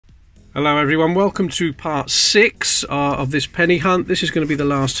Hello everyone, welcome to part 6 of this penny hunt. This is going to be the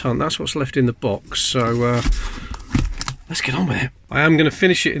last hunt. That's what's left in the box, so let's get on with it. I am going to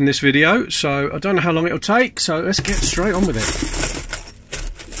finish it in this video, so I don't know how long it'll take, so let's get straight on with it.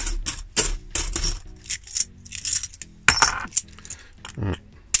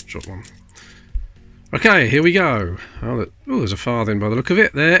 Short one. Okay, here we go. Oh, there's a farthing by the look of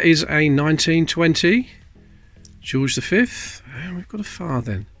it. There is a 1920 George V, and we've got a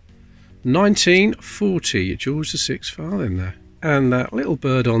farthing. 1940 George VI farthing there, and that little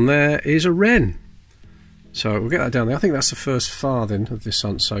bird on there is a wren, so we'll get that down there. I think that's the first farthing of this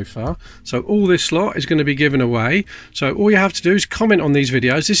hunt so far. So all this lot is going to be given away, so all you have to do is comment on these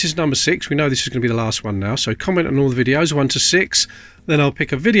videos. This is number 6, we know this is going to be the last one now, so comment on all the videos 1 to 6, then I'll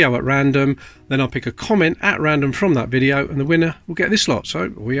pick a video at random, then I'll pick a comment at random from that video, and the winner will get this lot.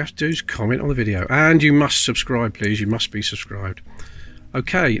 So all you have to do is comment on the video, and you must subscribe, please. You must be subscribed.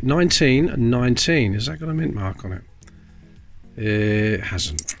 Okay, 1919. Has that got a mint mark on it? It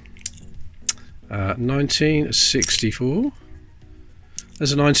hasn't. 1964.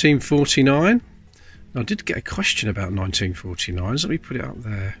 There's a 1949. Now, I did get a question about 1949s. Let me put it up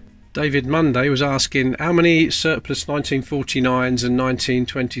there. David Monday was asking, how many surplus 1949s and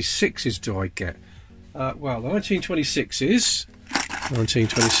 1926s do I get? Well, the 1926s,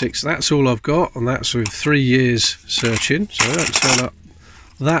 1926, that's all I've got, and that's with 3 years searching, so they don't turn up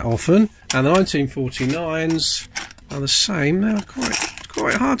that often. And the 1949s are the same. They're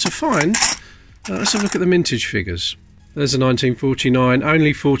quite hard to find. Let's have a look at the mintage figures. There's a 1949,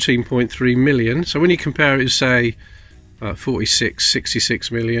 only 14.3 million. So when you compare it to, say, 46,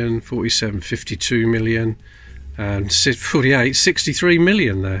 66 million, 47, 52 million, and 48, 63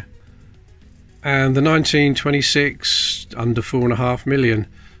 million there. And the 1926, under 4.5 million.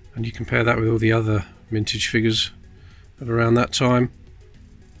 And you compare that with all the other mintage figures of around that time.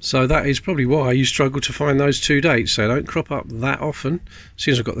 So that is probably why you struggle to find those two dates. They don't crop up that often. As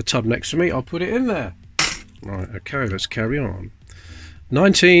soon as I've got the tub next to me, I'll put it in there. Right, okay, let's carry on.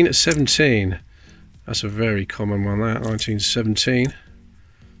 1917. That's a very common one, that. 1917.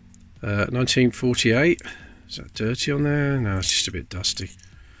 1948. Is that dirty on there? No, it's just a bit dusty.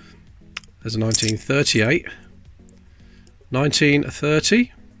 There's a 1938.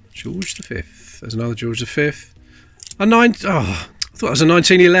 1930. George V. There's another George V. A I thought it was a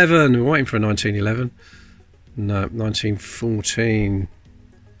 1911. We're waiting for a 1911. No, 1914.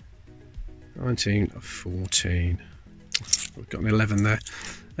 1914. We've got an 11 there.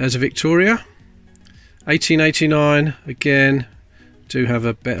 There's a Victoria. 1889. Again, do have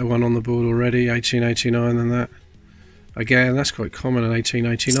a better one on the board already. 1889 than that. Again, that's quite common in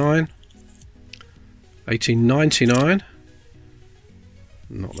 1889. 1899.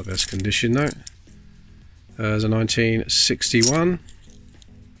 Not the best condition though. There's a 1961.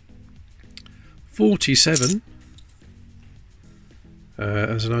 47.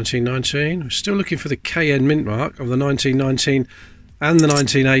 There's a 1919. We're still looking for the KN mint mark of the 1919 and the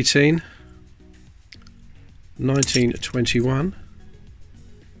 1918. 1921.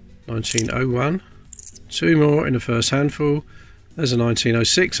 1901. 2 more in the first handful. There's a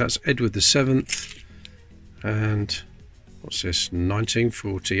 1906. That's Edward VII. And what's this?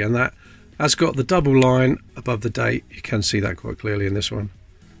 1940. And that has got the double line above the date. You can see that quite clearly in this one.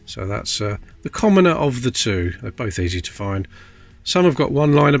 So that's the commoner of the two. They're both easy to find. Some have got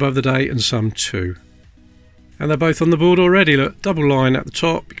 1 line above the date and some 2. And they're both on the board already. Look, double line at the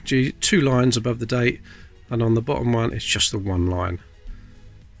top, 2 lines above the date, and on the bottom one it's just the 1 line.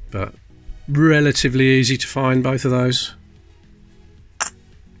 But relatively easy to find, both of those.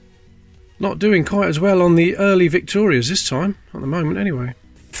 Not doing quite as well on the early Victorias this time, at the moment anyway.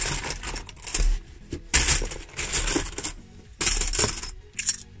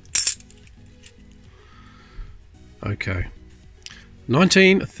 Okay,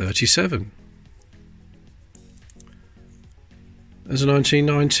 1937. There's a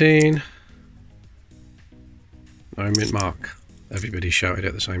 1919. No mint mark. Everybody shouted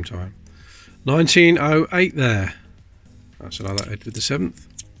at the same time. 1908 there. That's another Edward VII.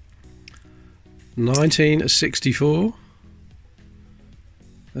 1964.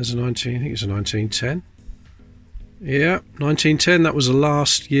 There's a I think it's a 1910. Yeah, 1910. That was the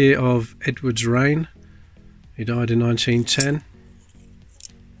last year of Edward's reign. He died in 1910.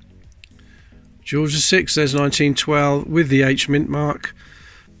 George VI, there's 1912 with the H mint mark.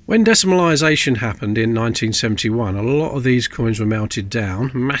 When decimalisation happened in 1971, a lot of these coins were melted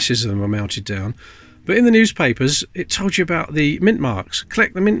down. Masses of them were melted down. But in the newspapers, it told you about the mint marks.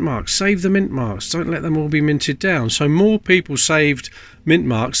 Collect the mint marks, save the mint marks, don't let them all be minted down. So more people saved mint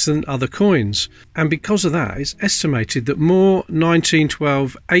marks than other coins. And because of that, it's estimated that more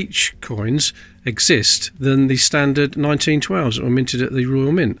 1912 H coins exist than the standard 1912s that were minted at the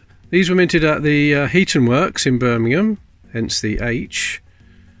Royal Mint. These were minted at the Heaton Works in Birmingham, hence the H.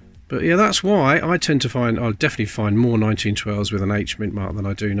 But yeah, that's why I tend to find, I'll definitely find more 1912s with an H mint mark than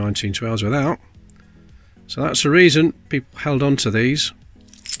I do 1912s without. So that's the reason people held on to these.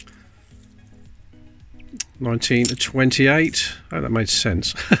 1928. Oh, that made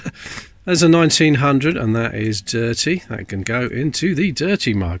sense. There's a 1900, and that is dirty. That can go into the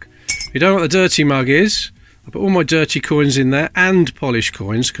dirty mug. If you don't know what the dirty mug is, I put all my dirty coins in there and polished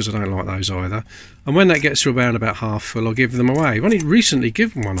coins because I don't like those either. And when that gets to around about half full, I'll give them away. I've only recently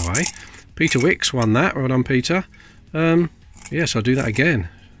given one away. Peter Wicks won that. Well done, Peter. Yes, I'll do that again.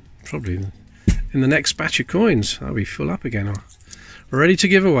 Probably in the next batch of coins. That'll be full up again. Ready to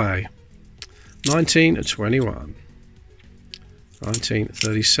give away. 1921.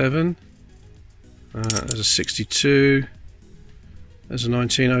 1937. There's a 62. There's a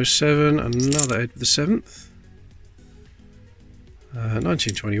 1907. Another Edward the 7th.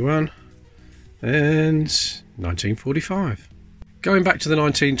 1921. And 1945. Going back to the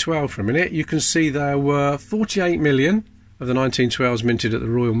 1912 for a minute, you can see there were 48 million of the 1912s minted at the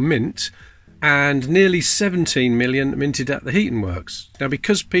Royal Mint, and nearly 17 million minted at the Heaton Works. Now,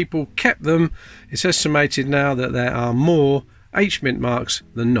 because people kept them, it's estimated now that there are more H mint marks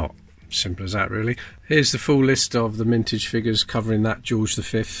than not. Simple as that, really. Here's the full list of the mintage figures covering that George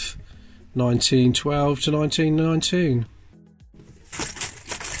V, 1912 to 1919.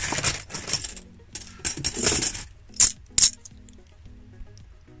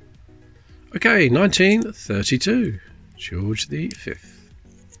 Okay, 1932, George V.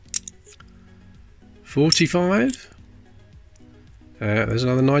 45. There's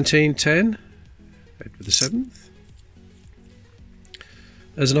another 1910, Edward the 7th.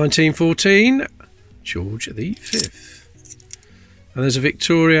 There's a 1914, George V. And there's a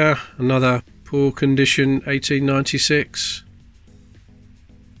Victoria, another poor condition, 1896.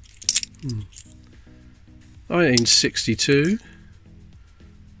 1962.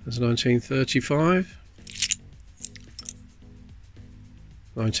 There's 1935.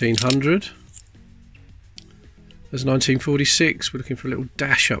 1900. There's 1946. We're looking for a little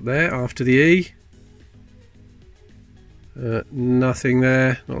dash up there after the E. Nothing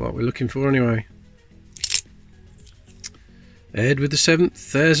there. Not what we're looking for anyway. Edward the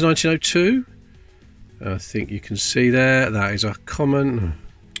 7th. There's 1902. I think you can see there. That is a common.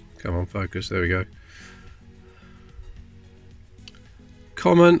 Come on, focus. There we go.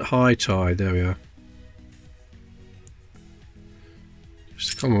 Common high tide. There we are.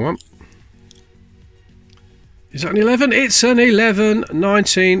 Just a common one. Is that an 11? It's an 11.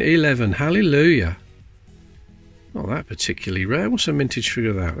 1911. Hallelujah. Not that particularly rare. What's a mintage figure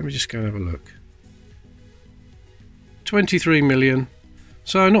of that? Let me just go and have a look. 23 million.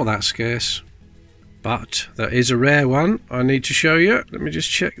 So not that scarce. But there is a rare one I need to show you. Let me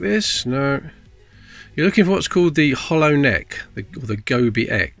just check this. No. You're looking for what's called the hollow neck, or the Goby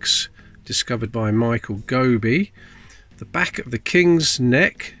X, discovered by Michael Goby. The back of the king's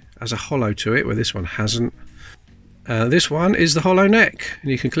neck has a hollow to it, where this one hasn't. This one is the hollow neck, and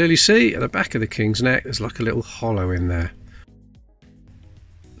you can clearly see at the back of the king's neck there's like a little hollow in there.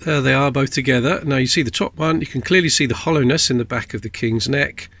 There they are, both together. Now you see the top one, you can clearly see the hollowness in the back of the king's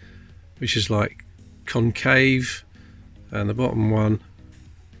neck, which is like concave, and the bottom one,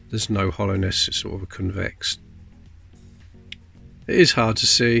 there's no hollowness, it's sort of a convex. It is hard to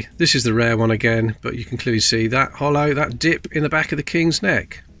see. This is the rare one again, but you can clearly see that hollow, that dip in the back of the king's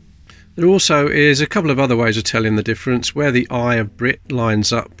neck. There also is a couple of other ways of telling the difference, where the eye of Brit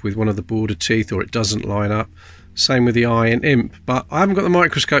lines up with one of the border teeth or it doesn't line up. Same with the eye in Imp, but I haven't got the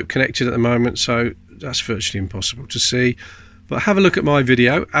microscope connected at the moment, so that's virtually impossible to see. But have a look at my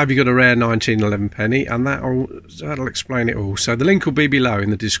video, Have You Got a Rare 1911 Penny, and that'll explain it all. So the link will be below in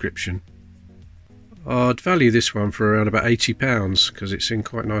the description. I'd value this one for around about £80 because it's in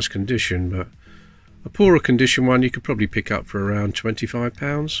quite nice condition, but a poorer condition one you could probably pick up for around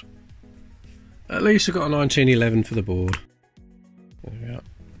 £25. At least I've got a 1911 for the board. There we are.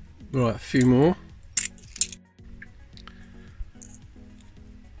 Right, a few more.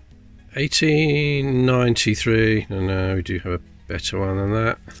 1893. No, we do have a better one than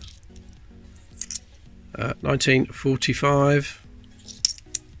that. 1945.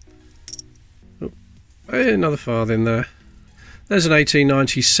 Oh, another farthing there. There's an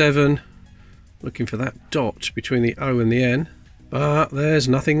 1897. Looking for that dot between the O and the N, but there's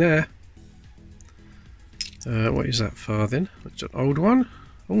nothing there. What is that farthing? It's an old one.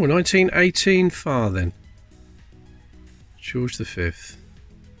 Oh, 1918 farthing. George V.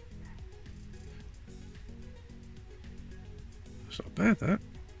 It's not bad, that.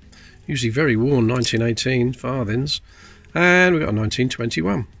 Usually very worn 1918 farthings. And we've got a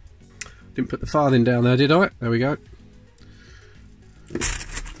 1921. Didn't put the farthing down there, did I? There we go.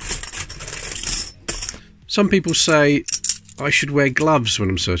 Some people say I should wear gloves when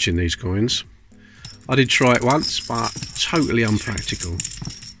I'm searching these coins. I did try it once, but totally unpractical.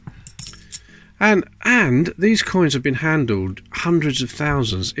 And these coins have been handled hundreds of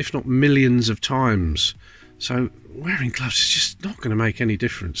thousands, if not millions of times. So wearing gloves is just not going to make any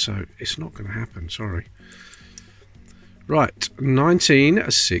difference. So it's not going to happen, sorry. Right,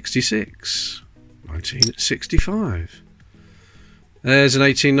 1966. 1965. There's an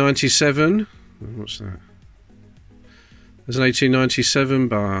 1897. What's that? There's an 1897,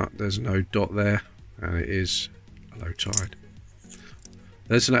 but there's no dot there. And it is a low tide.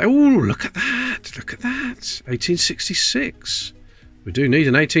 There's an... Oh, look at that! Look at that! 1866. We do need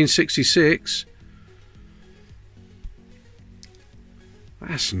an 1866.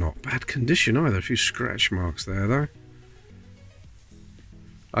 That's not bad condition either. A few scratch marks there, though.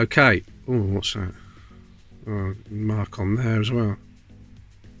 Okay. Oh, what's that? Oh, mark on there as well.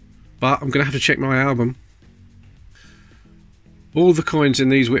 But I'm going to have to check my album. All the coins in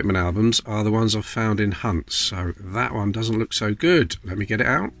these Whitman albums are the ones I've found in hunts, so that one doesn't look so good. Let me get it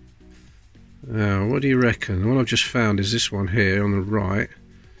out. Now, what do you reckon? The one I've just found is this one here on the right.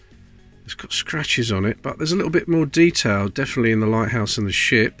 It's got scratches on it, but there's a little bit more detail, definitely in the lighthouse and the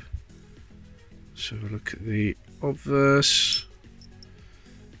ship. So look at the obverse.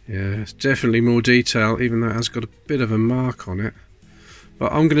 Yeah, it's definitely more detail, even though it has got a bit of a mark on it.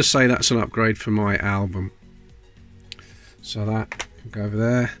 But I'm going to say that's an upgrade for my album. So that can go over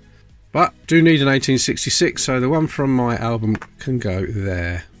there. But do need an 1866, so the one from my album can go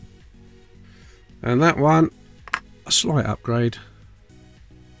there. And that one, a slight upgrade,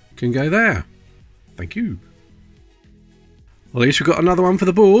 can go there. Thank you. Well, at least we've got another one for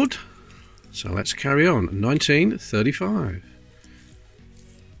the board. So let's carry on. 1935.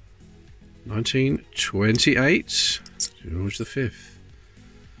 1928. George V.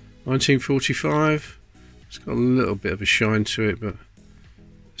 1945. It's got a little bit of a shine to it, but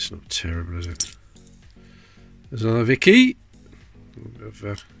it's not terrible, is it? There's another Vicky. A little bit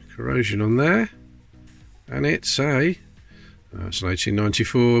of corrosion on there. And it's a... it's an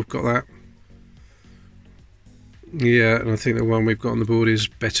 1894, I've got that. Yeah, and I think the one we've got on the board is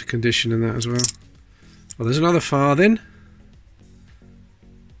better condition than that as well. Well, there's another farthing.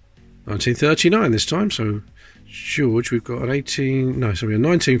 1939 this time, so George, we've got an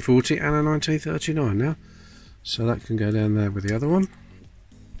 1940 and a 1939 now. So that can go down there with the other one.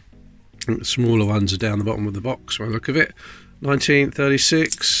 And the smaller ones are down the bottom of the box by the look of it.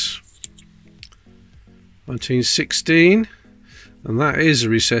 1936. 1916. And that is a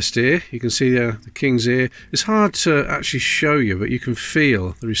recessed ear. You can see the king's ear. It's hard to actually show you, but you can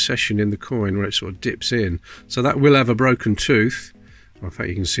feel the recession in the coin where it sort of dips in. So that will have a broken tooth. Well, in fact,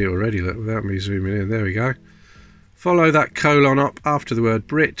 you can see it already, look, without me zooming in. There we go. Follow that colon up after the word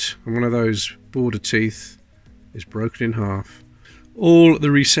Brit, and one of those border teeth is broken in half. All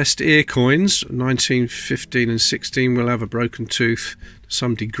the recessed ear coins, 1915 and 16, will have a broken tooth to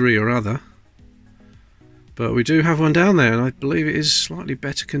some degree or other. But we do have one down there, and I believe it is slightly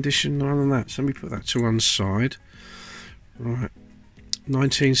better condition than that. So let me put that to one side. Right,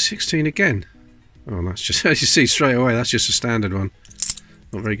 1916 again. Oh, that's just, as you see straight away, that's just a standard one.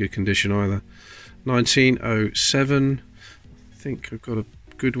 Not very good condition either. 1907. I think I've got a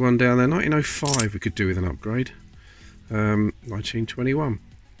good one down there. 1905 we could do with an upgrade. 1921.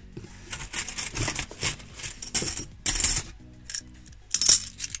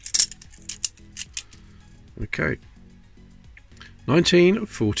 Okay.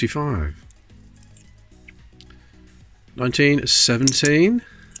 1945. 1917.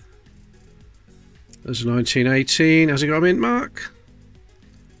 There's 1918. Has it got a mint mark?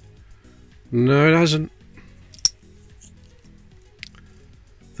 No, it hasn't.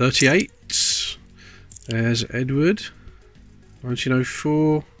 38. There's Edward.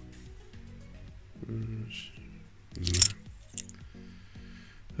 1904.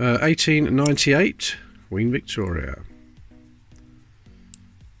 1898. Queen Victoria.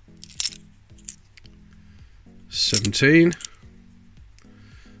 17.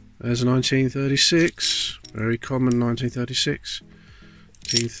 There's a 1936. Very common 1936.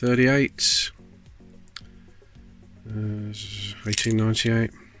 1938.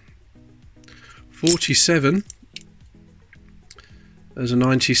 1898. 47. There's a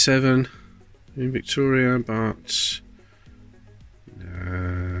 97. in Victoria, but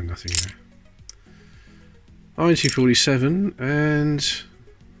nothing there. 1947 and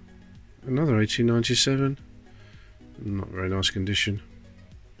another 1897. Not very nice condition.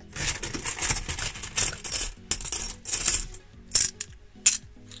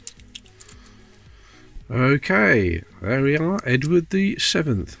 Okay, there we are. Edward the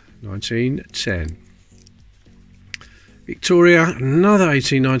 7th, 1910. Victoria, another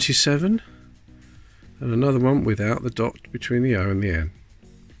 1897, and another one without the dot between the O and the N,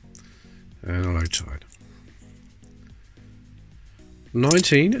 and a low tide.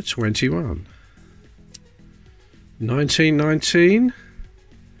 1921. 1919.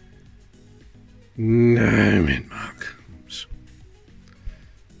 No mint mark. Oops.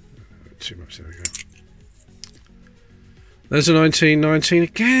 Too much, there we go. There's a 1919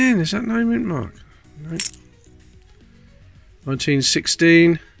 again. Is that no mint mark? No.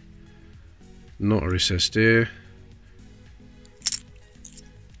 1916. Not a recessed ear.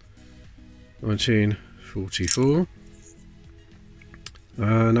 1944.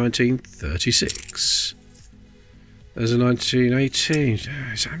 1936. There's a 1918. Is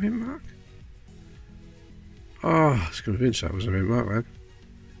that a mint mark? Oh, I was convinced that was a mint mark then.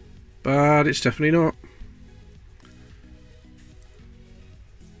 But it's definitely not.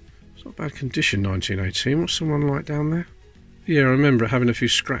 It's not bad condition, 1918. What's the one like down there? Yeah, I remember it having a few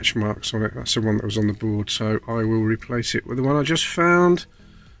scratch marks on it. That's the one that was on the board, so I will replace it with the one I just found,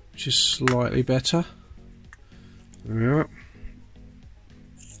 which is slightly better. There we are.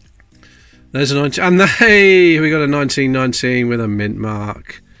 There's a 19, and hey, we got a 1919 with a mint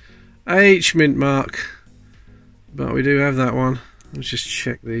mark. H mint mark. But we do have that one. Let's just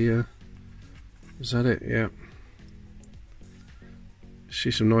check the, is that it? Yeah. See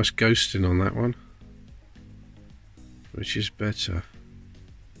some nice ghosting on that one, which is better.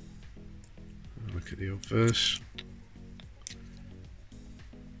 Look at the obverse.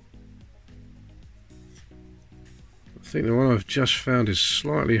 I think the one I've just found is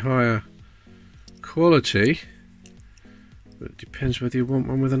slightly higher quality, but it depends whether you want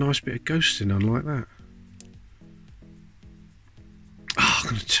one with a nice bit of ghosting on like that. Oh,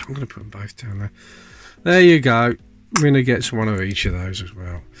 I'm going to put them both down there. There you go. We're going to get one of each of those as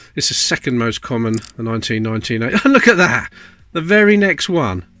well. It's the second most common, the 1919. Look at that! The very next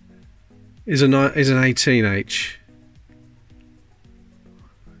one is an 18H.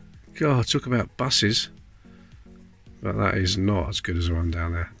 God, talk about buses. But that is not as good as the one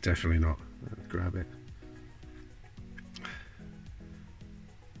down there. Definitely not. Let's grab it.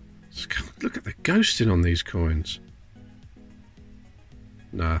 Look at the ghosting on these coins.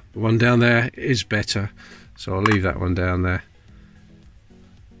 No, the one down there is better. So I'll leave that one down there.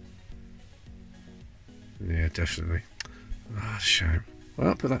 Yeah, definitely. Ah, shame.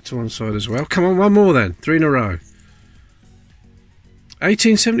 Well, put that to one side as well. Come on, one more then. 3 in a row.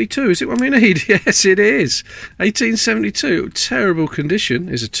 1872, is it one we need? Yes, it is. 1872. Terrible condition.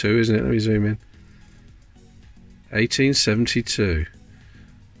 Is a 2, isn't it? Let me zoom in. 1872.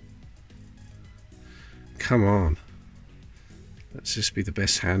 Come on. Let's just be the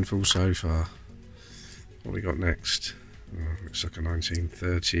best handful so far. What we got next? Oh, looks like a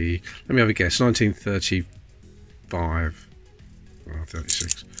 1930. Let me have a guess. 1935. Oh,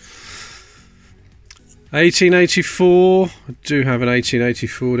 36. 1884. I do have an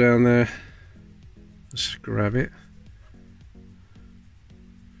 1884 down there. Let's grab it.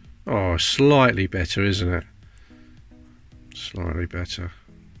 Oh, slightly better, isn't it? Slightly better.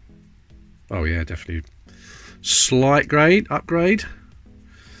 Oh yeah, definitely. Slight upgrade.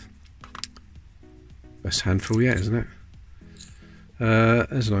 Best handful yet, isn't it?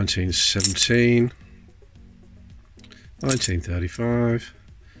 There's 1917. 1935.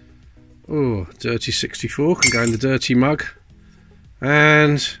 Oh, dirty 64 can go in the dirty mug.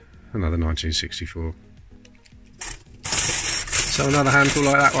 And another 1964. So another handful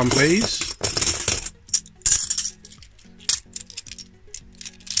like that one, please.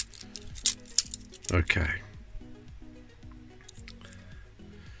 Okay.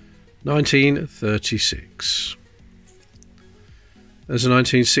 1936. There's a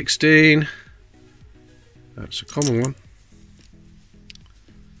 1916. That's a common one.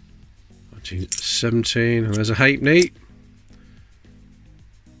 1917, and there's a halfpenny.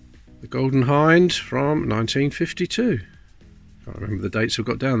 The Golden Hind from 1952. Can't remember the dates I've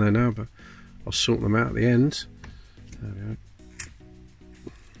got down there now, but I'll sort them out at the end. There we go.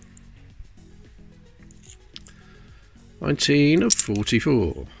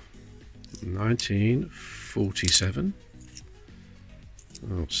 1944. 1947.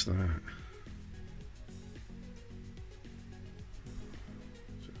 What's that?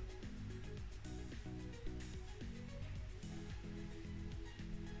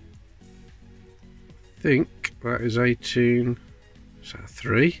 think that is 18. Is that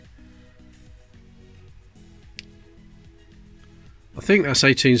 3? I think that's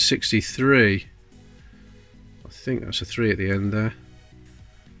 1863. I think that's a 3 at the end there.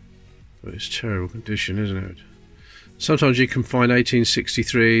 But it's terrible condition, isn't it? Sometimes you can find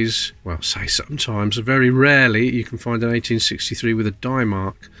 1863s, well, say sometimes, very rarely you can find an 1863 with a die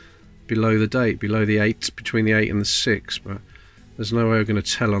mark below the date, below the 8, between the 8 and the 6, but there's no way we're going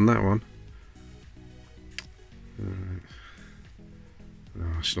to tell on that one. No,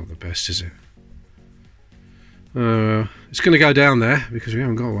 it's not the best, is it? It's going to go down there because we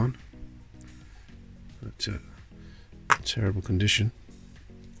haven't got one. But, terrible condition.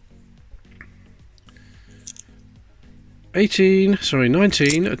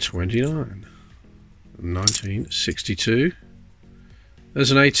 1929. 1962.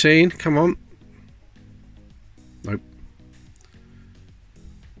 There's an 18. Come on. Nope.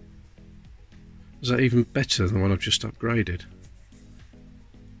 Is that even better than the one I've just upgraded?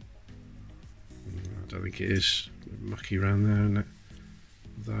 I don't think it is. Mucky around there, isn't it?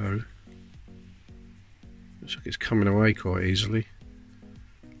 Though, looks like it's coming away quite easily.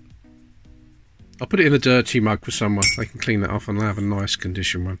 I'll put it in a dirty mug for someone. They can clean that off and they'll have a nice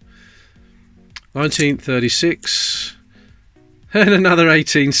condition one. 1936. And another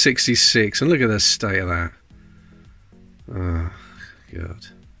 1866. And look at the state of that. Oh, God.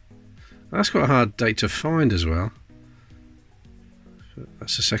 That's quite a hard date to find as well.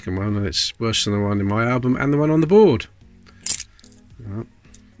 That's the second one, and it's worse than the one in my album and the one on the board.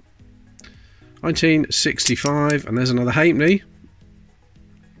 1965, and there's another halfpenny.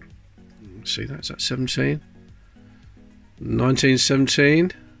 See, that's at 17.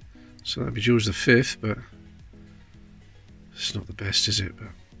 1917, so that'd be George V, but it's not the best, is it? But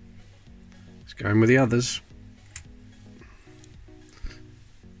it's going with the others.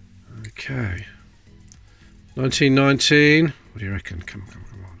 Okay. 1919. What do you reckon? Come on.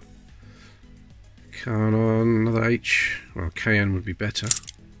 Come on, another H. Well, KN would be better.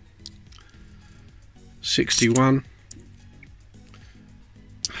 61.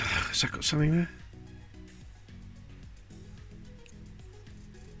 Has that got something there?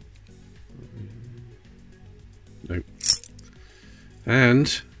 Nope.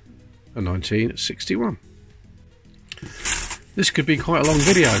 And a 1961. This could be quite a long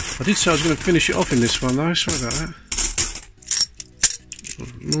video. I did say I was going to finish it off in this one though, sorry about that.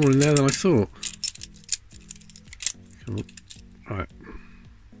 More in there than I thought. Come on. Right.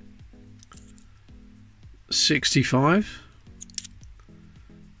 65.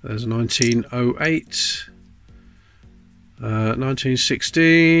 There's 1908.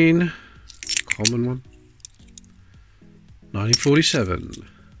 1916. Common one. 1947.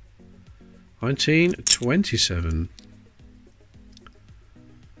 1927.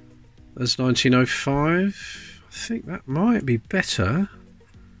 There's 1905. I think that might be better.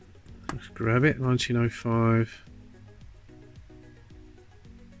 Let's grab it. 1905.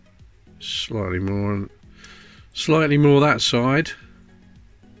 Slightly more that side.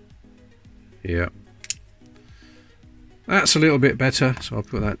 Yeah. That's a little bit better, so I'll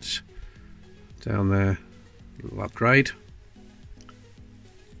put that down there. A little upgrade.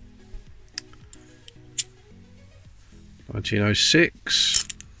 (1906).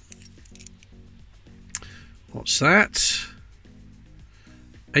 What's that?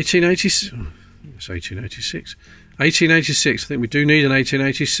 1886. It's 1886. 1886. I think we do need an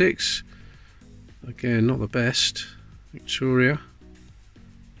 1886. Again, not the best. Victoria.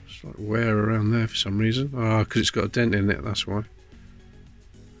 It's like wear around there for some reason. Ah, because it's got a dent in it, that's why.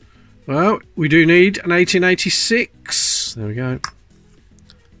 Well, we do need an 1886. There we go.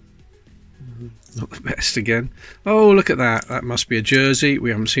 Not the best again. Oh, look at that. That must be a jersey.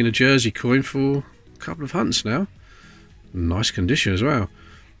 We haven't seen a jersey coin for a couple of hunts now. Nice condition as well.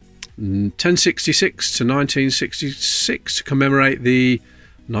 1066 to 1966 to commemorate the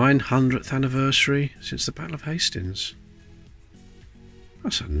 900th anniversary since the Battle of Hastings.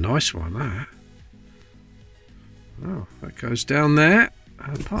 That's a nice one, that. Oh, that goes down there.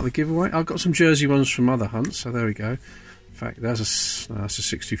 Part of the giveaway. I've got some jersey ones from other hunts, so there we go. In fact, that's a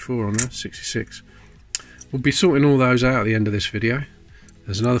 64 on there, 66. We'll be sorting all those out at the end of this video.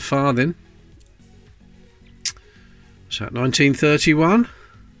 There's another farthing. So at 1931.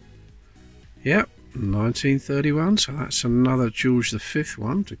 Yep, 1931. So that's another George V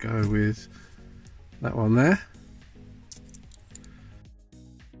one to go with that one there.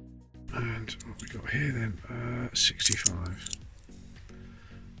 And what we got here then? 65.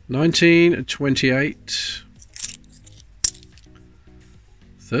 1928.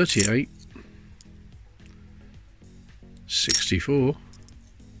 38. 64.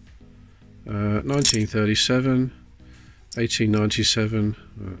 1937, 1897.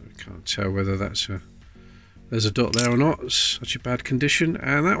 I can't tell whether there's a dot there or not. It's such a bad condition.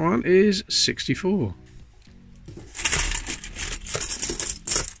 And that one is 64.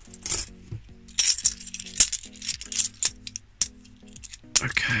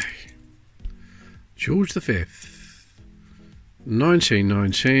 Okay. George V,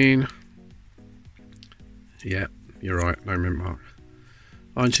 1919. Yeah, you're right, no mint mark.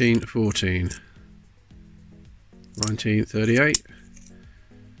 1914, 1938,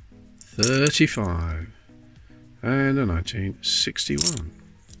 35, and a 1961.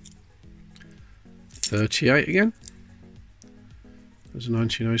 38 again. There's a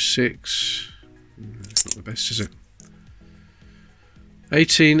 1906. It's not the best, is it?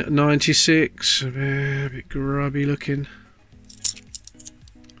 1896, a bit grubby looking.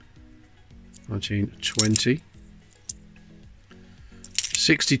 1920.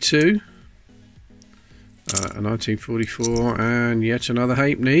 62. A 1944, and yet another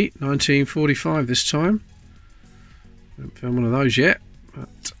halfpenny. 1945 this time. Haven't found one of those yet,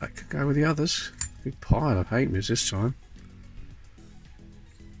 but I could go with the others. Big pile of halfpennies this time.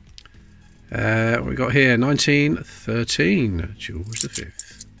 What we got here? 1913, George V.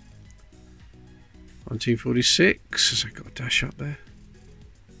 1946, has it got a dash up there?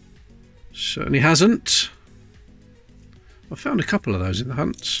 Certainly hasn't. I found a couple of those in the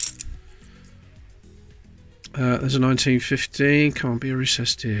hunts. There's a 1915, can't be a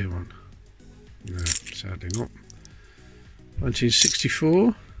recessed ear one. No, sadly not.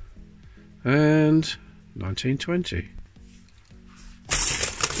 1964 and 1920.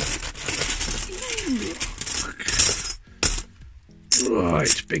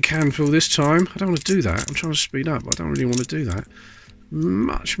 Right, big handful this time. I don't want to do that. I'm trying to speed up. I don't really want to do that.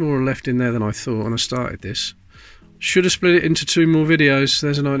 Much more left in there than I thought when I started this. Should have split it into 2 more videos.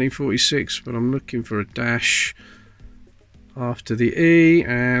 There's a 1946, but I'm looking for a dash after the E,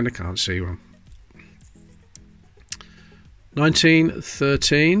 and I can't see one.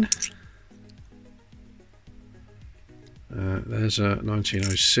 1913. There's a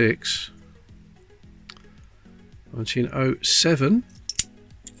 1906. 1907.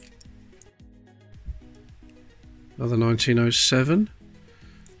 Another 1907.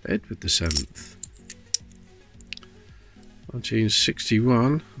 Edward the 7th.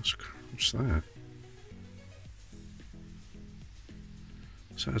 1961. What's that?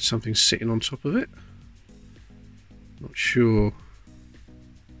 So it had something sitting on top of it. Not sure.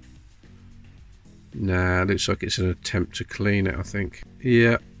 Nah, looks like it's an attempt to clean it, I think.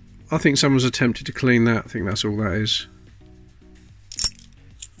 Yeah, I think someone's attempted to clean that. I think that's all that is.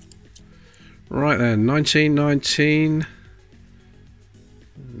 Right then, 1919.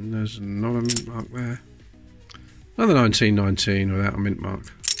 And there's not a mint mark there. Another 1919 without a mint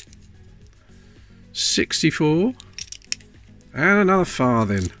mark. 64. And another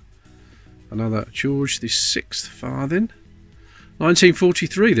farthing. Another George the 6th farthing.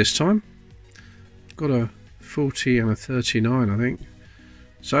 1943 this time. Got a 40 and a 39, I think.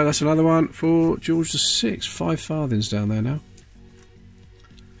 So that's another one for George the 6th. 5 farthings down there now.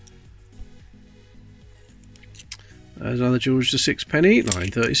 There's another George the 6th penny.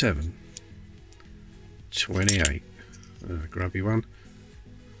 937. 28. Grubby one.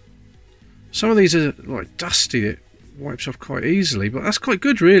 Some of these are like dusty. It wipes off quite easily, but that's quite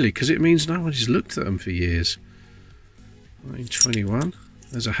good really, because it means no one's looked at them for years. 1921.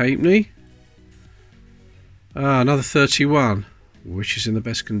 There's a halfpenny. Another 31, which is in the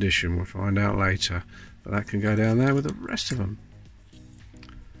best condition. We'll find out later, but that can go down there with the rest of them.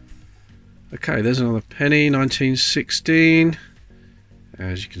 Okay, there's another penny. 1916.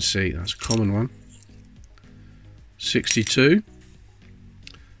 As you can see, that's a common one. 62.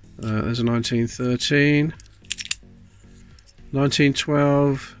 There's a 1913.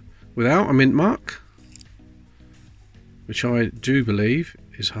 1912 without a mint mark, which I do believe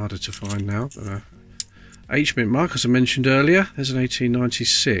is harder to find now than a H mint mark, as I mentioned earlier. There's an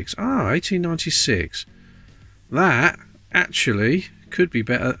 1896. 1896. That actually could be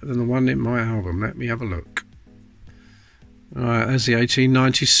better than the one in my album. Let me have a look. Alright, there's the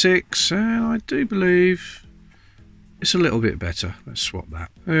 1896, and I do believe it's a little bit better. Let's swap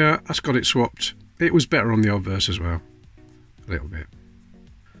that. Yeah, that's got it swapped. It was better on the obverse as well. A little bit.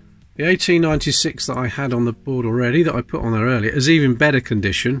 The 1896 that I had on the board already, that I put on there earlier, is even better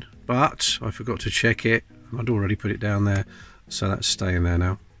condition, but I forgot to check it, and I'd already put it down there, so that's staying there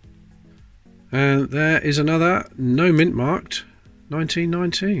now. And there is another no mint marked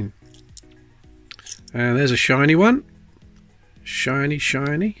 1919. And there's a shiny one. Shiny,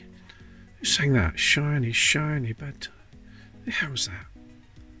 shiny. Who's saying that? Shiny, shiny, bad. How was that?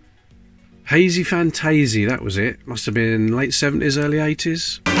 Hazy Fantasy, that was it. Must have been late 70s, early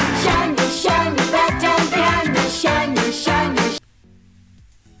 80s. Shiny, shiny, back down behind me. Shiny, shiny.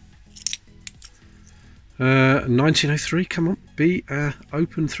 1903, come on, be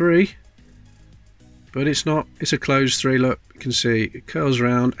open 3. But it's not, it's a closed 3, look, you can see it curls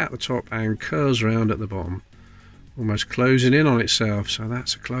round at the top and curls round at the bottom. Almost closing in on itself, so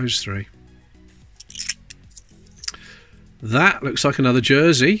that's a closed 3. That looks like another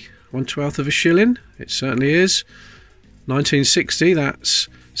jersey, 1/12 of a shilling, it certainly is. 1960, that's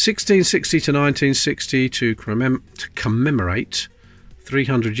 1660 to 1960 to commemorate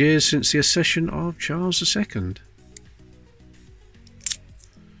 300 years since the accession of Charles II.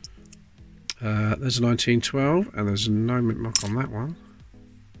 There's a 1912, and there's no mint mark on that one.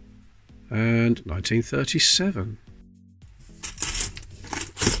 And 1937.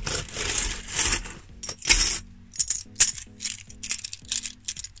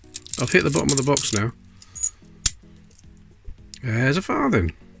 I've hit the bottom of the box now. There's a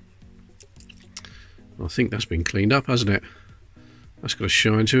farthing. I think that's been cleaned up, hasn't it? That's got a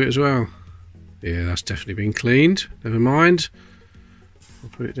shine to it as well. Yeah, that's definitely been cleaned. Never mind. I'll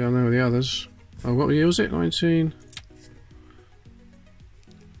put it down there with the others. Oh, what year was it?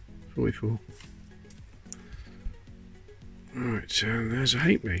 1944. Right, and there's a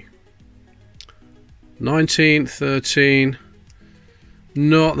halfpenny. 1913.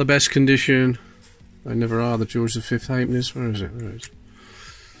 Not the best condition. They never are, the George V halfpennies. Where is it? There it is.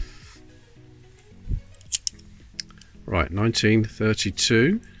 Right,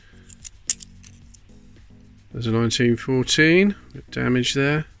 1932. There's a 1914. Bit damage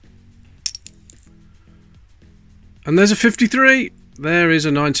there. And there's a 53. There is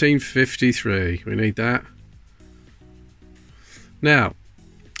a 1953. We need that. Now,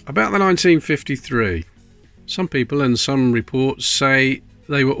 about the 1953. Some people and some reports say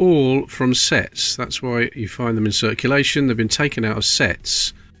they were all from sets. That's why you find them in circulation. They've been taken out of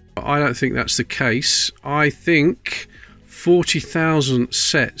sets. But I don't think that's the case. I think 40,000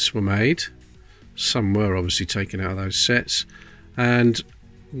 sets were made. Some were obviously taken out of those sets. And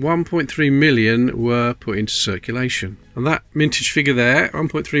 1.3 million were put into circulation. And that mintage figure there,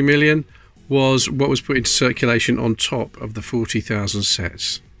 1.3 million, was what was put into circulation on top of the 40,000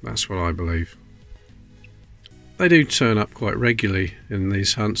 sets. That's what I believe. They do turn up quite regularly in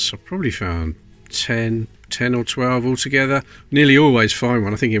these hunts. I've probably found 10 or 12 altogether. Nearly always find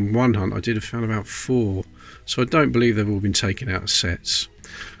one. I think in one hunt I did have found about 4. So I don't believe they've all been taken out of sets.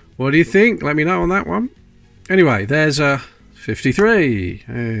 What do you think? Let me know on that one. Anyway, there's a 53.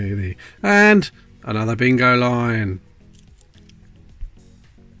 Hey, and another bingo line.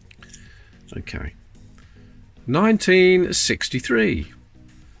 Okay. 1963.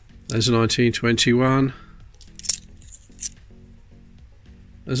 There's a 1921.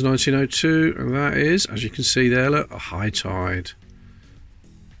 There's 1902, and that is, as you can see there, look, a high tide.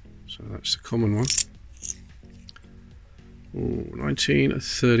 So that's the common one. Ooh,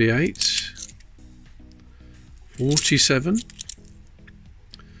 1938. 47.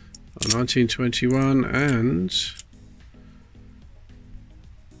 1921, and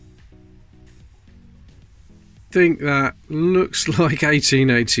I think that looks like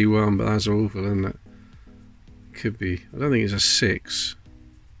 1881, but that's awful, isn't it? Could be. I don't think it's a 6.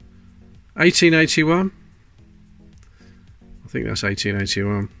 1881. I think that's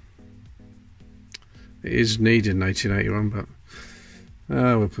 1881. It is needed in 1881, but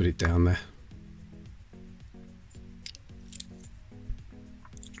we'll put it down there.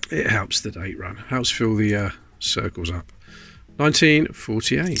 It helps the date run. Helps fill the circles up.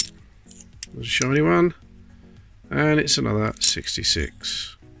 1948. There's a shiny one. And it's another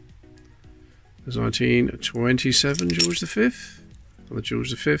 66. There's 1927, George V. Another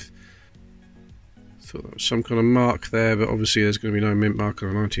George V. Thought that was some kind of mark there, but obviously there's going to be no mint mark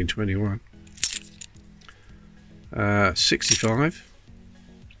on 1921. 65.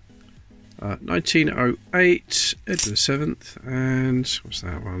 1908, Edward VII, and what's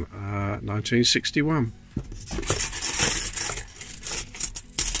that one? 1961.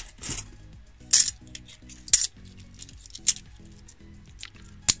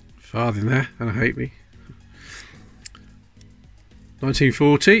 Farthing there, and I hate me.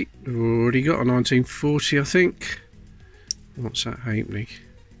 1940, we've already got a 1940, I think. What's that halfpenny?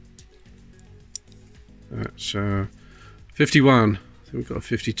 That's 51. I think we've got a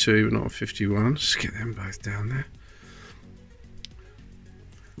 52, but not a 51. Let's get them both down there.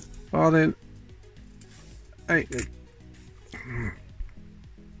 Farthing. Halfpenny.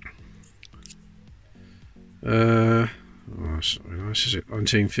 Oh, that's not very nice, is it?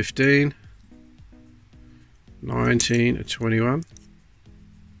 1915. 1921.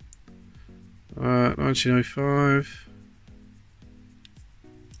 1905.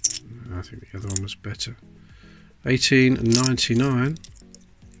 I think the other one was better. 1899.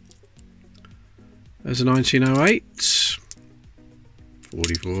 There's a 1908.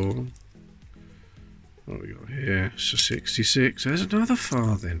 44. What we got here? It's a 66. There's another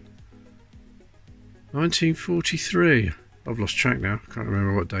farthing. 1943. I've lost track now. Can't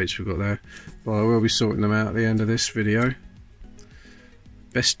remember what dates we've got there. But I will be sorting them out at the end of this video.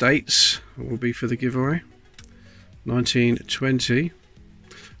 Best dates will be for the giveaway. 1920.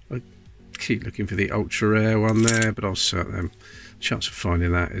 I keep looking for the ultra rare one there, but I'll sort them. Chance of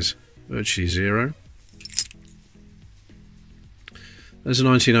finding that is virtually zero. There's a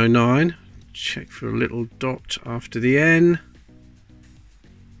 1909. Check for a little dot after the N.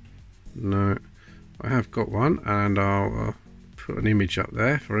 No, I have got one, and I'll put an image up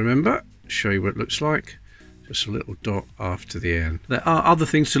there if I remember. Show you what it looks like. Just a little dot after the N. There are other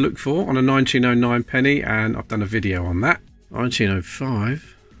things to look for on a 1909 penny, and I've done a video on that.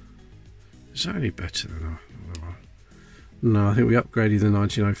 1905. Is that any better than the other one? No, I think we upgraded the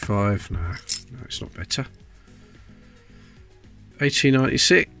 1905. No, it's not better.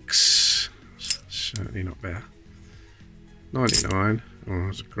 1896. Certainly not better. 99. Oh,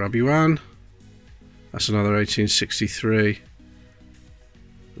 that's a grubby one. That's another 1863.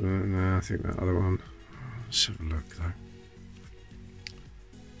 No, I think that other one. Let's have a look though.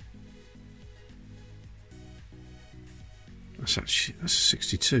 That's a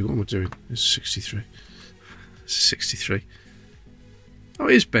 62. What am I doing? It's 63. It's a 63. Oh,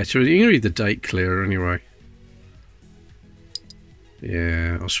 it is better. You can read the date clearer anyway.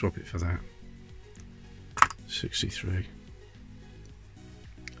 Yeah, I'll swap it for that. 63.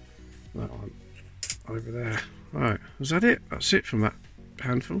 That one over there. Right, was that it? That's it from that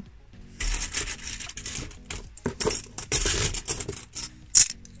handful.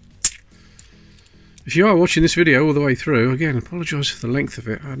 If you are watching this video all the way through, again, I apologise for the length of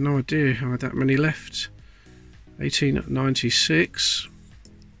it. I had no idea I had that many left. 1896.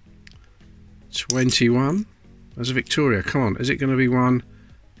 21. There's a Victoria. Come on, is it going to be one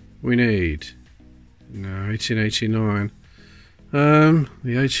we need? No, 1889. The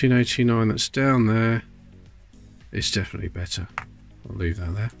 1889 that's down there is definitely better. I'll leave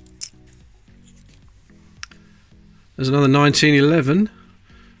that there. There's another 1911.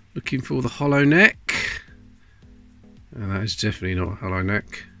 Looking for the hollow neck. And that is definitely not a hollow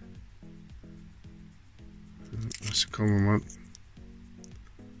neck. That's a common one.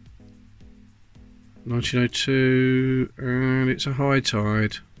 1902, and it's a high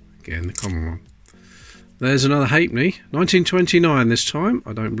tide. Again, the common one. There's another halfpenny. 1929 this time.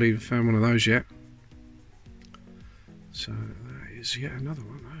 I don't believe I found one of those yet. So that is yet another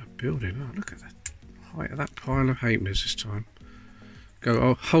one. Oh, building. Oh, look at the height of that pile of halfpennies this time.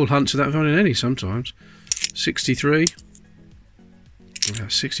 Go whole hunts without finding any sometimes. 63.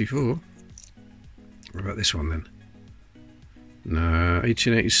 64. What about this one then? No,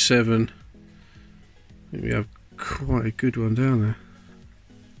 1887. I think we have quite a good one down there.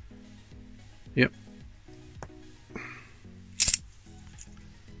 Yep.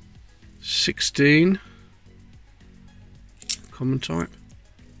 16. Common type.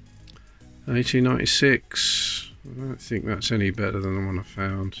 1896. I don't think that's any better than the one I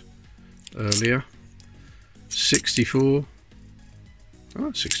found earlier. 64.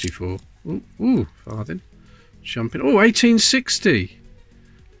 Oh, 64. Ooh, farthing. Jumping. Oh, 1860.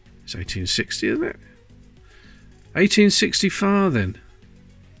 It's 1860, isn't it? 1860 farthing.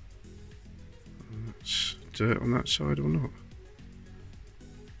 That's dirt on that side or not?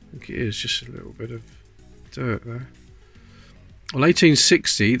 I think it is, just a little bit of dirt there. Well,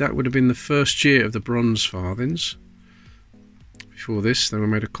 1860, that would have been the first year of the bronze farthings. Before this, they were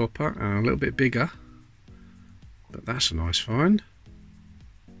made of copper and a little bit bigger. But that's a nice find.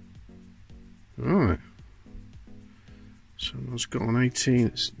 Right. Someone's got an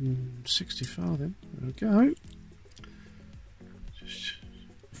 1860 farthing. There we go. Just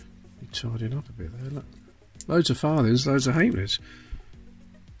be tidying up a bit there, look. Loads of farthings, loads of halfpennies.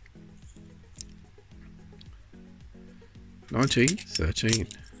 1913.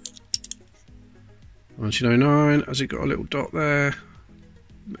 1909, has it got a little dot there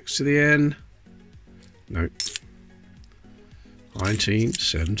next to the N? Nope.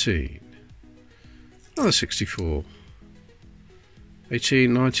 1917. Another 64.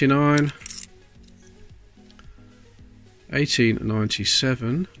 1899.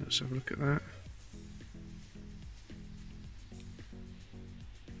 1897. Let's have a look at that.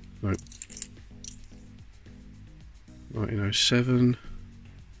 Nope. 1907.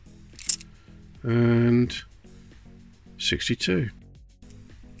 And 62.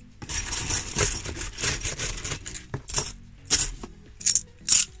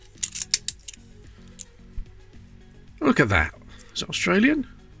 look at that. Is it Australian?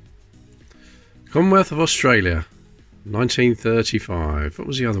 Commonwealth of Australia, 1935. What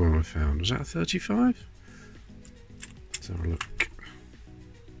was the other one I found? Was that a 35? Let's have a look.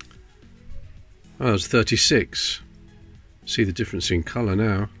 Oh, it was 36. See the difference in colour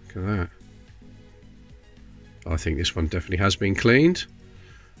now. Look at that. I think this one definitely has been cleaned.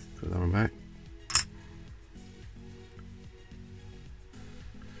 Put that one back.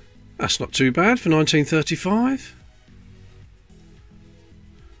 That's not too bad for 1935.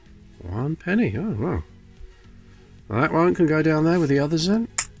 1 penny. Oh, wow. Well, that one can go down there with the others then.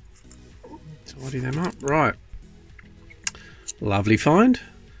 Tidy them up. Right. Lovely find.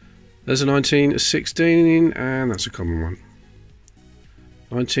 There's a 1916, and that's a common one.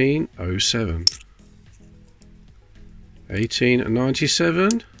 1907.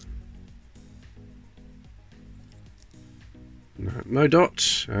 1897. No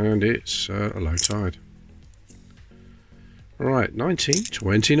dots, and it's a low tide. Right,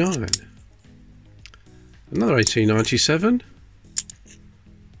 1929. Another 1897.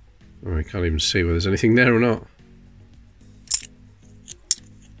 Oh, I can't even see whether there's anything there or not.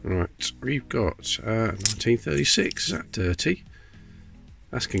 Right, we've got 1936. Is that dirty?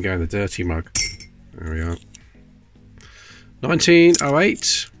 That can go in the dirty mug. There we are.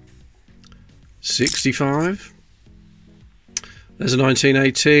 1908. 65. There's a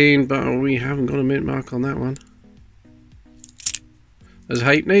 1918, but we haven't got a mint mark on that one. There's a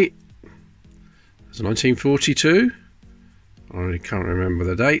halfpenny. There's a 1942. I really can't remember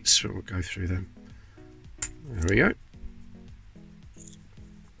the dates, but we'll go through them. There we go.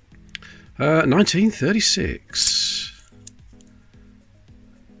 1936.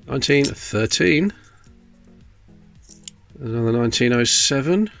 1913. There's another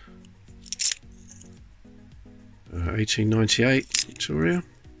 1907. 1898, Victoria.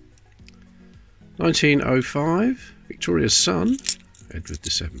 1905, Victoria's son, Edward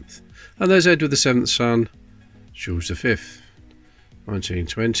VII. And there's Edward VII's son, George V.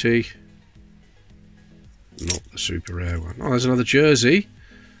 1920, not the super rare one. Oh, there's another jersey,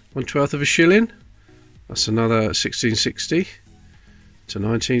 1/12 of a shilling. That's another 1660 to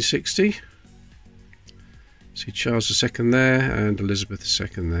 1960. See Charles II there and Elizabeth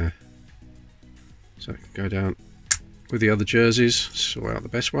II there. So I can go down with the other jerseys, sort out the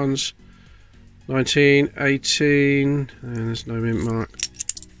best ones. 1918, and there's no mint mark.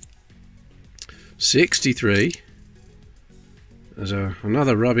 63. There's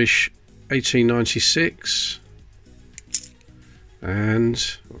another rubbish 1896. And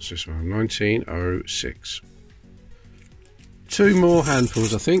what's this one? 1906. 2 more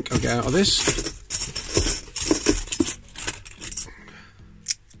handfuls, I think, I'll get out of this.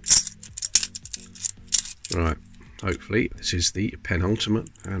 Right, hopefully this is the penultimate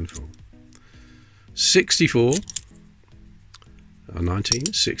handful. 64,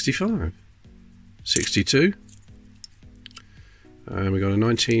 1965, 62, and we got a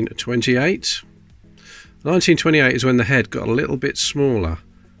 1928. 1928 is when the head got a little bit smaller.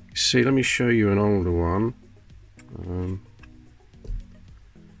 You see, let me show you an older one.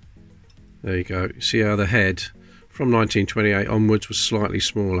 There you go. You see how the head from 1928 onwards was slightly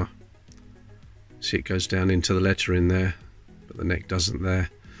smaller. See, it goes down into the letter in there, but the neck doesn't there.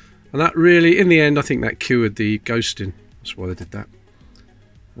 And that really, in the end, I think that cured the ghosting. That's why they did that.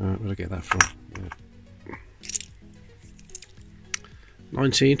 Where did I get that from? Yeah.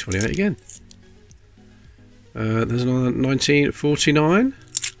 1928 again. There's another 1949.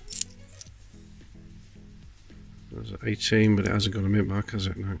 There's 18, but it hasn't got a mint mark, has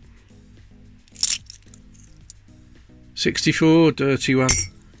it? No. 64, dirty one.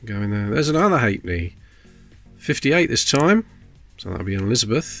 Going there. There's another halfpenny. 58 this time. So that'll be an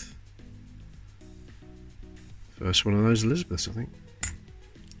Elizabeth. First one of those Elizabeths, I think.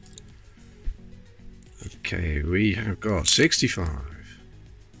 Okay, we have got 65.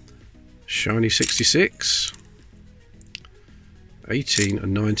 Shiny 66. 18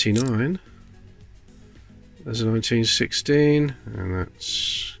 and 99. There's a 1916, and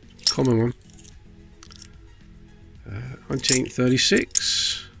that's a common one.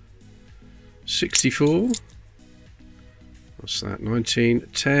 1936. 64. What's that?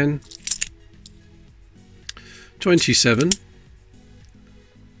 1910. 27.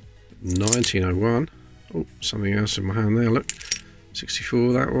 1901. Oh, something else in my hand there, look.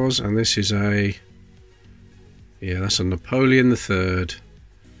 64 that was, and this is a, yeah, that's a Napoleon III.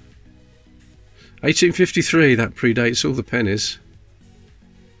 1853, that predates all the pennies.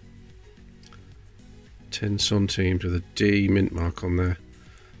 10 centimes with a D mint mark on there.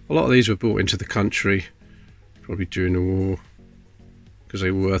 A lot of these were brought into the country, probably during the war, because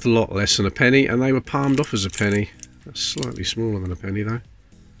they were worth a lot less than a penny, and they were palmed off as a penny. That's slightly smaller than a penny though.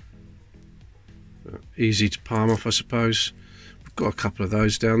 Easy to palm off, I suppose. We've got a couple of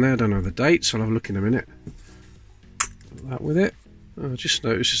those down there. I don't know the dates. I'll have a look in a minute. Put that with it. I just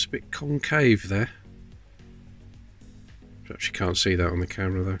noticed it's a bit concave there. Perhaps you can't see that on the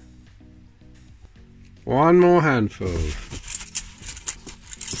camera though. One more handful.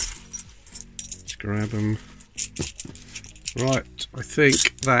 Let's grab them. Right, I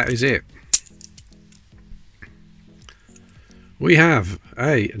think that is it. We have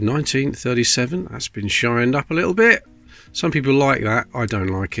a 1937. That's been shined up a little bit. Some people like that. I don't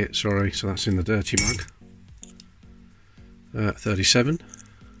like it, sorry. So that's in the dirty mug. 37.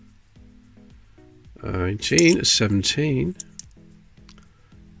 1917.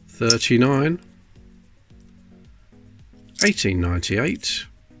 39. 1898.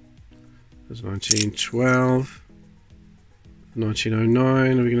 There's 1912.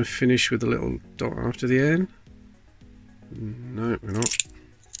 1909. Are we going to finish with a little dot after the N? No, we're not.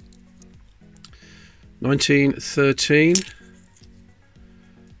 1913.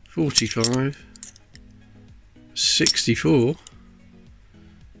 45. 64.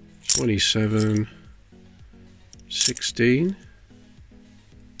 27. 16.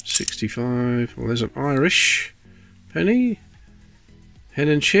 65. Well, there's an Irish penny. Hen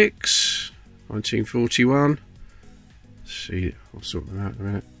and Chicks. 1941. Let's see, I'll sort them out in a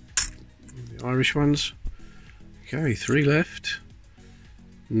minute. The Irish ones. Okay, 3 left.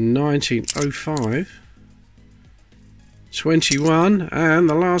 1905. 21, and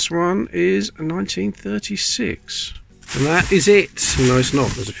the last one is 1936. And that is it. No, it's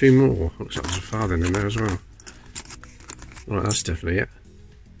not. There's a few more. Looks like there's a farthing in there as well. Right, that's definitely it.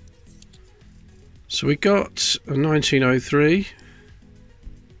 So we got a 1903.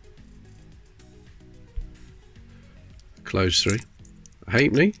 Close 3. A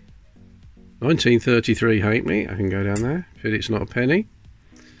halfpenny. 1933 halfpenny. I can go down there. But it's not a penny.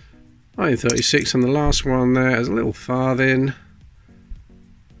 1936, and the last one there is a little farthing.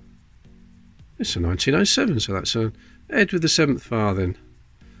 It's a 1907, so that's an Ed with the 7th farthing.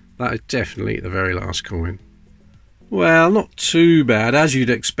 That is definitely the very last coin. Well, not too bad, as you'd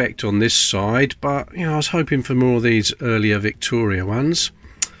expect on this side, but you know, I was hoping for more of these earlier Victoria ones.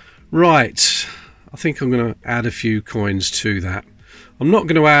 Right, I think I'm going to add a few coins to that. I'm not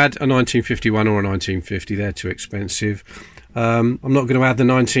going to add a 1951 or a 1950, they're too expensive. I'm not going to add the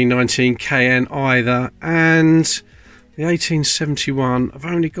 1919 KN either, and the 1871, I've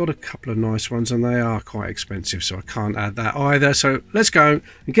only got a couple of nice ones and they are quite expensive, so I can't add that either. So let's go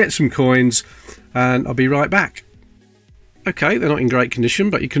and get some coins and I'll be right back. Okay, they're not in great condition,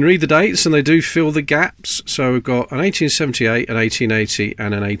 but you can read the dates and they do fill the gaps. So we've got an 1878, an 1880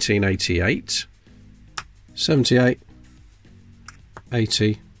 and an 1888. 78,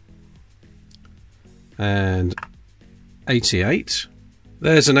 80 and 88.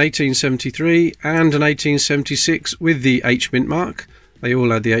 There's an 1873 and an 1876 with the H mint mark. They all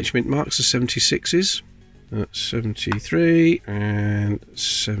had the H mint marks, the 76s. That's 73 and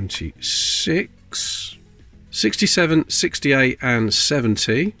 76. 67, 68 and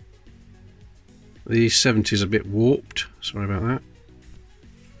 70. The 70 is a bit warped, sorry about that.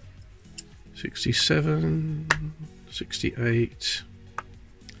 67, 68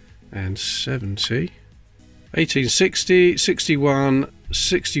 and 70. 1860, 61,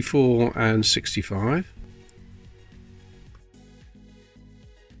 64 and 65.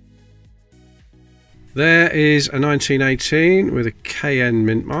 There is a 1918 with a KN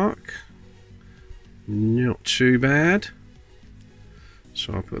mint mark. Not too bad.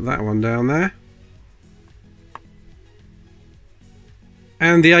 So I'll put that one down there.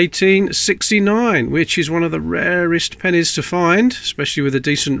 And the 1869, which is one of the rarest pennies to find, especially with a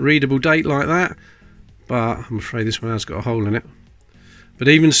decent readable date like that. But I'm afraid this one has got a hole in it. But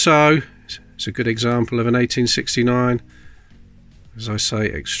even so, it's a good example of an 1869. As I say,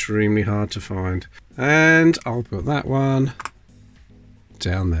 extremely hard to find. And I'll put that one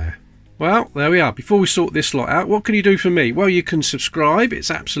down there. Well, there we are. Before we sort this lot out, what can you do for me? Well, you can subscribe. It's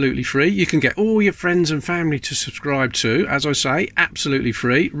absolutely free. You can get all your friends and family to subscribe to. As I say, absolutely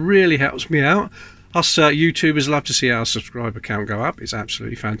free. Really helps me out. Us YouTubers love to see our subscriber count go up. It's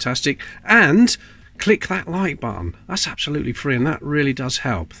absolutely fantastic. And click that like button. That's absolutely free and that really does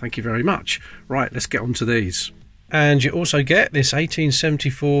help. Thank you very much. Right, let's get on to these. And you also get this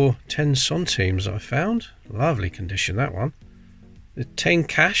 1874 10 centimes I found. Lovely condition, that one. The 10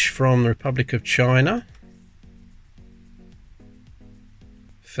 cash from the Republic of China.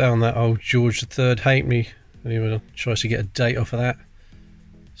 Found that old George III halfpenny. Anyone tries to get a date off of that.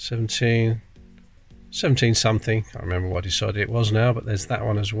 17 something. Can't remember what I decided it was now, but there's that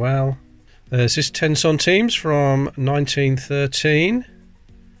one as well. There's this 10 centimes from 1913,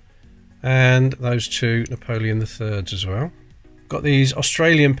 and those two Napoleon III's as well. Got these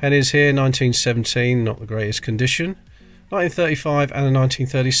Australian pennies here, 1917, not the greatest condition, 1935 and a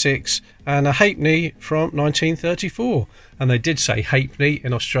 1936, and a halfpenny from 1934. And they did say halfpenny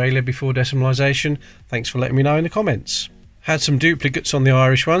in Australia before decimalisation. Thanks for letting me know in the comments. Had some duplicates on the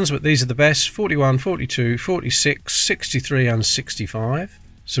Irish ones, but these are the best: 41, 42, 46, 63 and 65.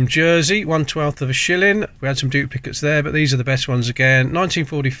 Some Jersey, 1/12 of a shilling. We had some duplicates there, but these are the best ones again: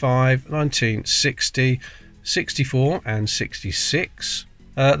 1945, 1960, 64 and 66.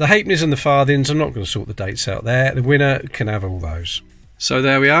 The halfpennies and the farthings, I'm not going to sort the dates out there. The winner can have all those. So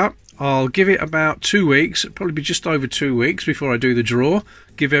there we are. I'll give it about 2 weeks, probably be just over 2 weeks before I do the draw.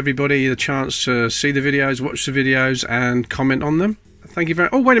 Give everybody the chance to see the videos, watch the videos and comment on them. Thank you very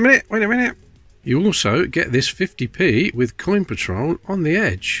much. Oh, wait a minute. You also get this 50p with Coin Patrol on the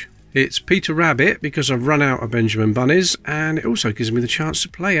edge. It's Peter Rabbit because I've run out of Benjamin Bunnies, and it also gives me the chance to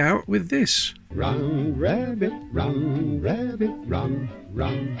play out with this. Run, rabbit, run, run,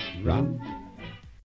 run.